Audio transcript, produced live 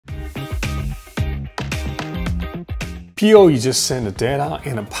PoE just sends the data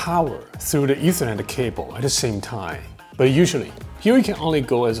and the power through the Ethernet cable at the same time. But usually, PoE can only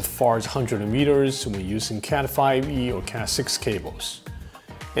go as far as 100 meters when using Cat5e or Cat6 cables.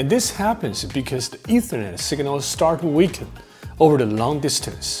 And this happens because the Ethernet signals start to weaken over the long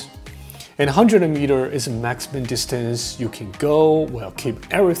distance. And 100 meters is the maximum distance you can go while keep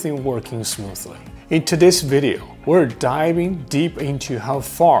everything working smoothly. In today's video, we're diving deep into how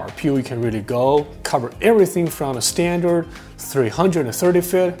far PoE can really go, cover everything from a standard 330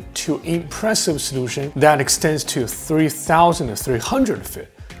 feet to impressive solution that extends to 3,300 feet.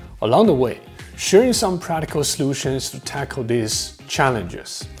 Along the way, sharing some practical solutions to tackle these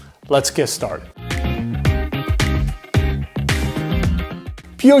challenges. Let's get started.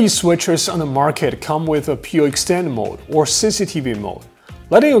 PoE switchers on the market come with a PoE Extend mode or CCTV mode,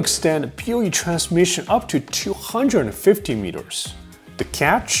 letting you extend PoE transmission up to 250 meters. The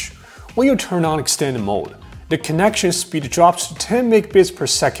catch? When you turn on Extend mode, the connection speed drops to 10 megabits per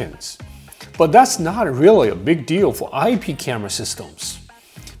second. But that's not really a big deal for IP camera systems,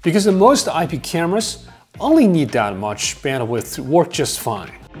 because most IP cameras only need that much bandwidth to work just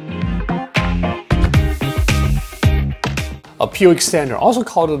fine. A PoE extender, also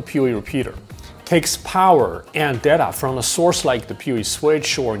called a PoE repeater, takes power and data from a source like the PoE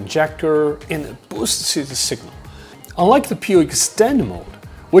switch or injector and boosts its signal. Unlike the PoE Extend mode,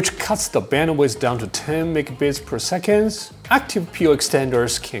 which cuts the bandwidth down to 10 megabits per second, active PoE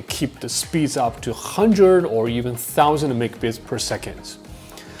extenders can keep the speeds up to 100 or even 1000 megabits per second.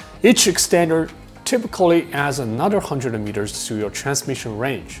 Each extender typically adds another 100 meters to your transmission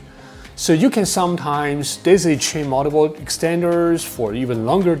range, so you can sometimes daisy chain multiple extenders for even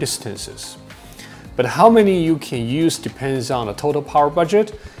longer distances. But how many you can use depends on the total power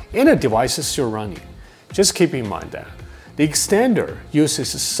budget and the devices you're running. Just keep in mind that the extender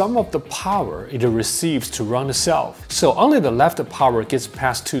uses some of the power it receives to run itself, so only the left power gets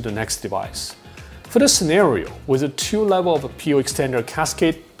passed to the next device. For the scenario with a two-level of a PoE extender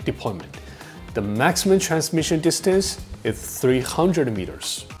cascade deployment, the maximum transmission distance is 300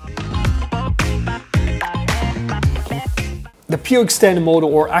 meters. The PoE Extend mode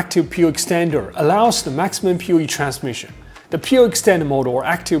or active PoE extender allows the maximum PoE transmission. The PoE Extend mode or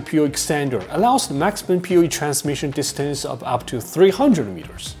active PoE extender allows the maximum PoE transmission distance of up to 300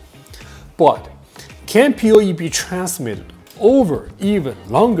 meters. But can PoE be transmitted over even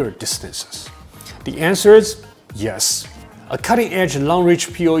longer distances? The answer is yes. A cutting-edge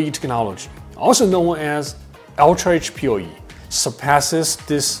long-reach PoE technology, also known as UltraReach PoE, surpasses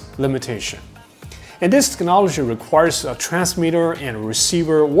this limitation. And this technology requires a transmitter and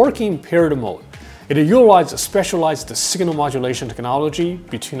receiver working in paired mode. It utilizes a specialized signal modulation technology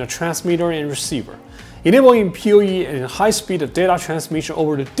between a transmitter and receiver, enabling PoE and high-speed data transmission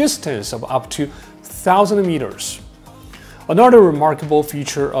over the distance of up to 1,000 meters. Another remarkable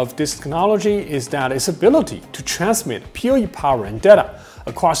feature of this technology is that its ability to transmit PoE power and data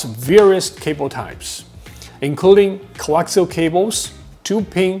across various cable types, including coaxial cables,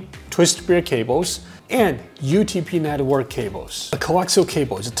 2-pin twist pair cables, and UTP network cables. A coaxial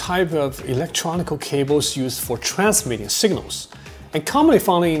cable is a type of electronic cables used for transmitting signals and commonly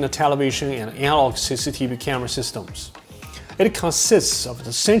found in the television and analog CCTV camera systems. It consists of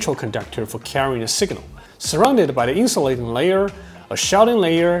the central conductor for carrying a signal, surrounded by the insulating layer, a shielding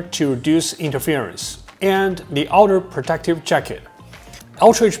layer to reduce interference, and the outer protective jacket.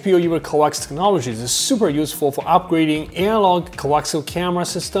 UltraReach PoE with coax technology is super useful for upgrading analog coaxial camera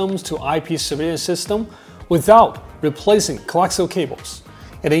systems to IP surveillance system without replacing coaxial cables,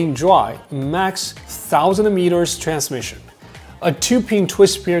 and enjoy max 1,000 meters transmission. A 2-pin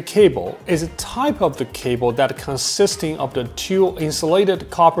twist pair cable is a type of the cable that consisting of the two insulated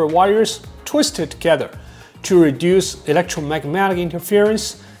copper wires twisted together to reduce electromagnetic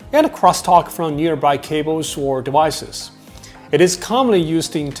interference and crosstalk from nearby cables or devices. It is commonly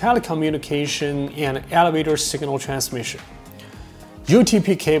used in telecommunication and elevator signal transmission.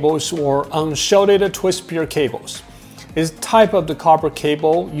 UTP cables or unshielded twist pair cables is a type of the copper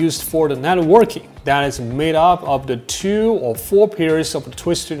cable used for the networking that is made up of the 2 or 4 pairs of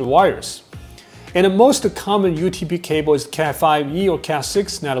twisted wires. And the most common UTP cable is Cat5e or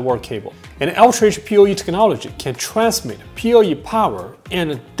Cat6 network cable. And UltraReach PoE technology can transmit PoE power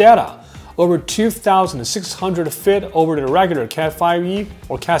and data over 2,600 feet over the regular Cat5e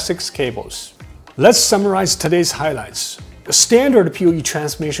or Cat6 cables. Let's summarize today's highlights. The standard PoE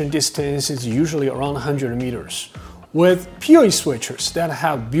transmission distance is usually around 100 meters. With PoE switchers that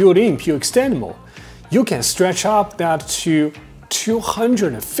have built-in PoE Extend mode, you can stretch up that to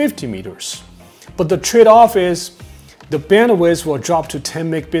 250 meters. But the trade-off is the bandwidth will drop to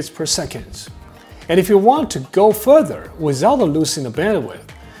 10 megabits per second. And if you want to go further without losing the bandwidth,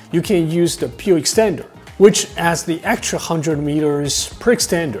 you can use the PoE Extender, which adds the extra 100 meters per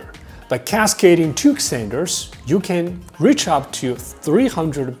extender. By cascading 2 extenders, you can reach up to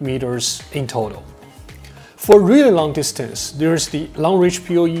 300 meters in total. For really long distance, there's the long-reach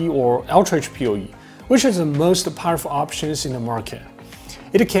PoE or UltraReach PoE, which is the most powerful options in the market.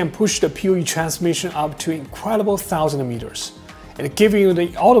 It can push the PoE transmission up to incredible 1,000 meters, and giving you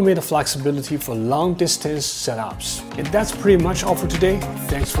the ultimate flexibility for long-distance setups. And that's pretty much all for today.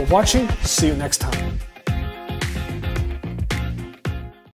 Thanks for watching. See you next time.